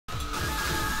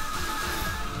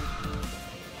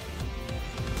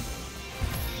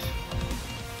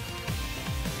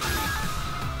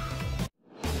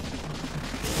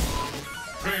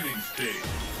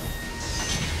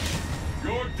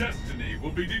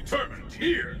determined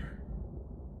here.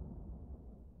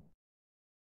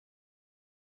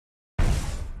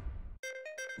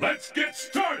 Let's get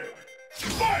started!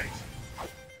 Fight!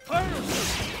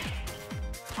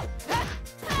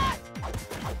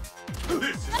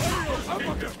 This is the first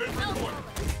kick has been recorded.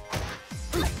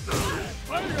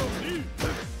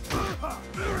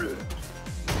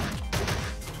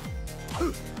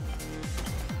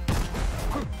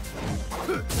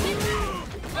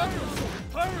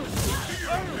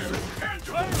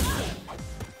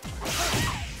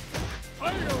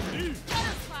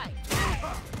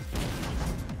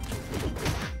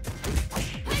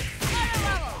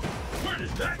 Where did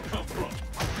that come from?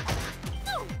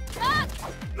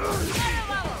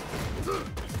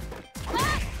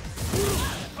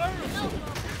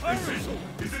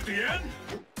 Is it the end?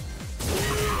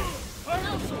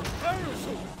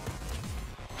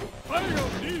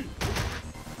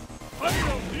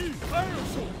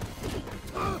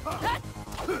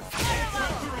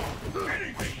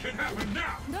 Anything can happen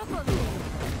now!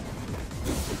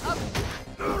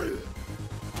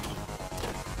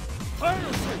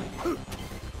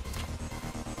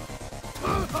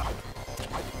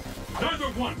 Neither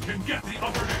one can get the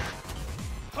upper hand!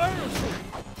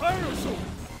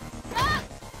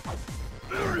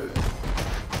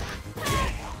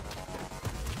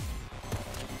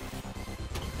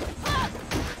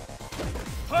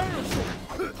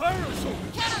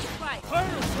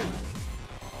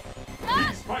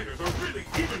 These fighters are really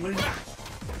evenly matched!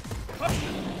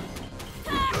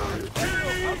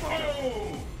 K.O.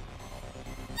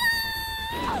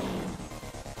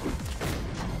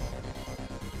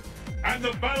 And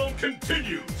the battle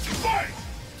continues! Fight!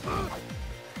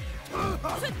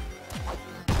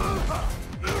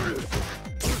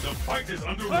 The fight is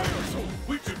underway.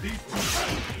 Which of these two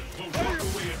challenges will walk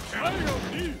away a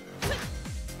champion?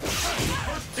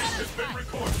 First hit has been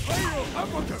recorded.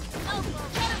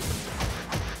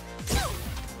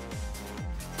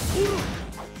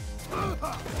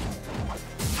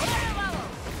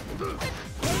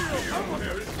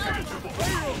 There is tangible.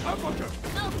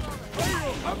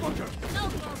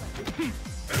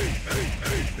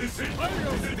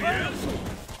 Is it the end?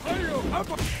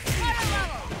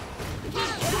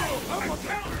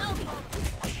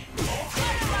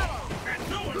 And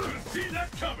no one could see that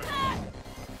coming!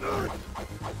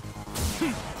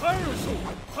 And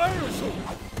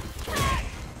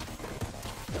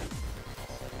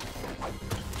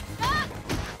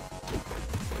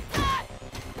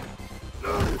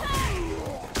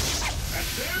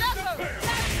there's the bear!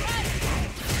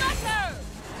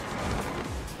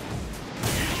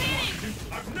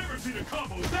 I've never seen a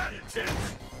combo that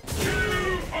intense!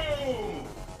 K.O.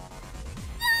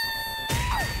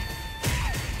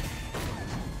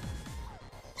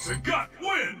 Sagat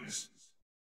wins!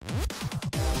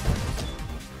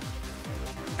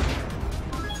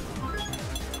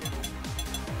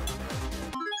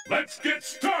 Let's get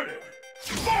started!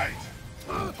 Fight!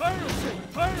 How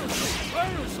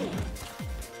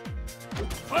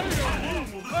long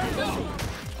will this go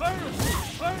on?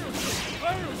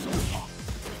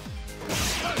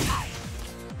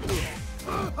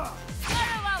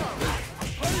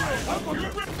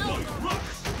 You're ready to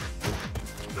rush!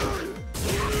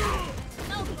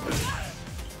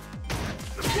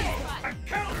 A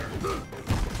counter!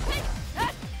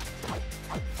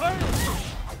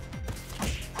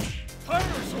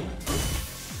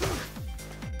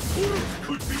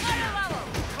 Could be the end!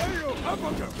 A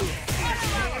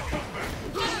comeback!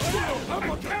 A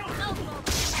counter!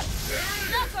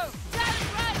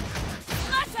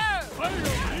 There it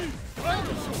is!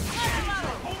 Use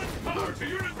your opponent's power to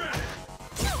your advantage!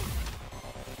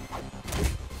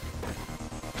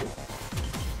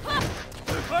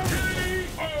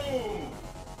 K.O.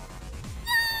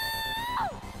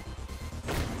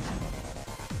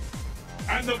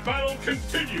 And the battle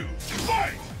continues!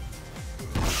 Fight!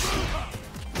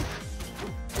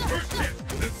 First hit,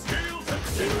 the scales have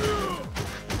tipped!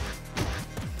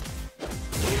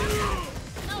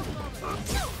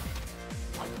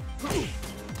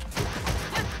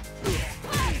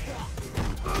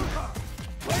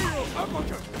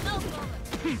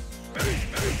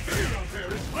 Fear out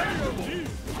there is valuable! Use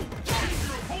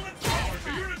your opponent's power to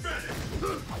your advantage!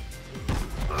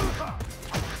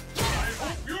 I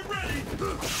hope you're ready!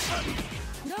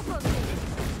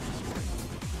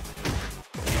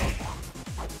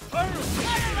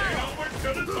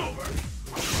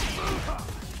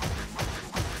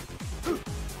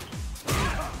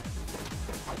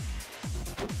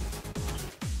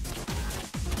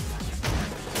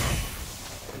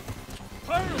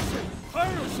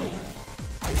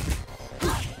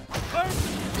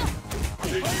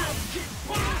 Where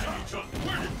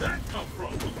did that come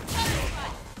from?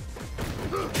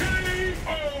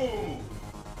 KO!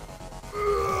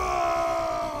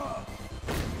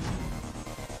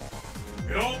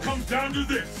 It all comes down to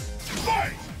this.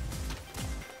 Fight!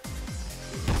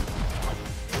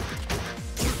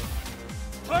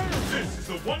 This is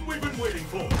the one we've been waiting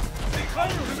for. The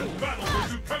ultimate battle for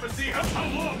supremacy. How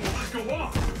long will this go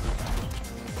on?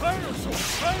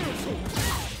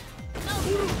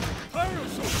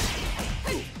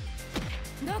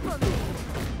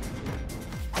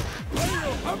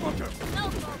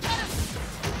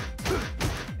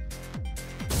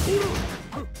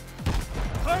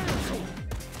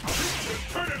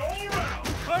 Turn it all around.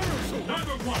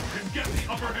 Neither one can get the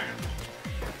upper hand.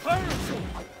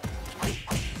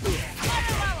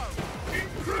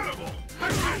 Incredible! I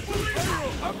can't believe it!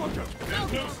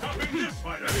 There's no stopping this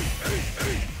fighter!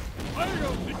 Turn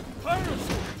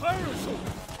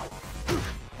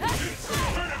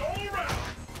it all around!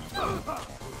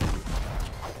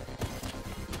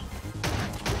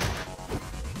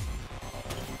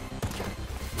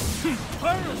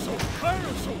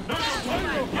 Neither one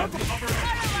can get the upper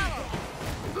hand!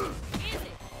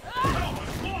 How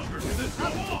much longer can this go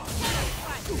on?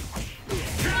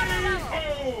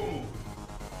 KO!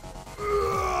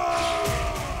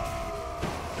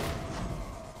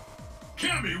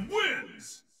 Cammy wins!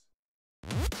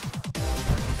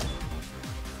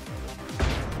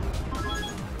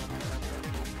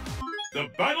 The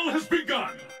battle has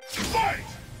begun! Fight!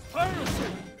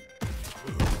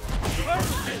 The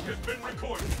first hit has been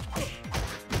recorded.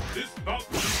 This bout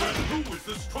will determine who is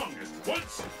the strongest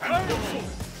once and for all.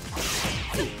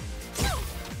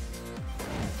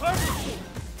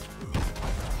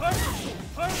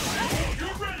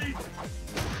 You're ready!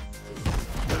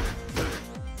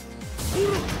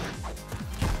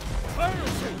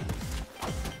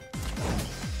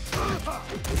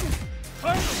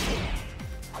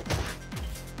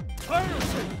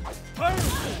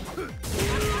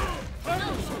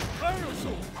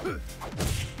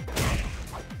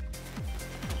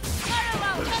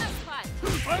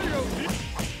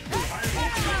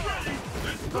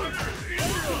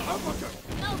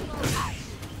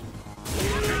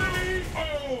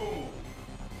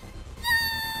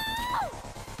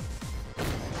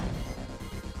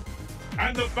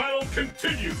 And the battle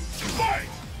continues! Fight!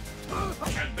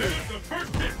 And there's the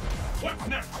first hit! What's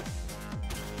next?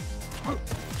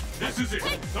 This is it!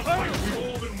 The fight we've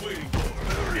all been waiting for!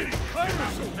 It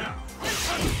happens now!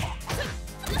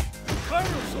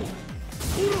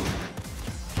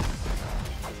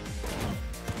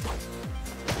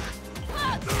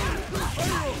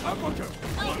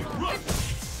 What a rush!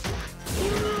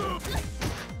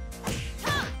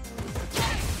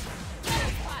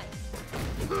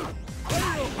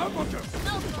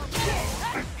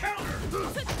 A counter!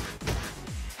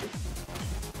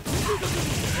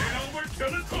 And over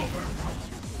till it's over!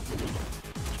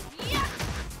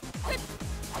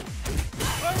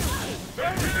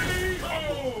 KO!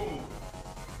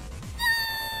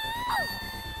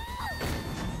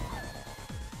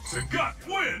 Sagat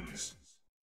wins!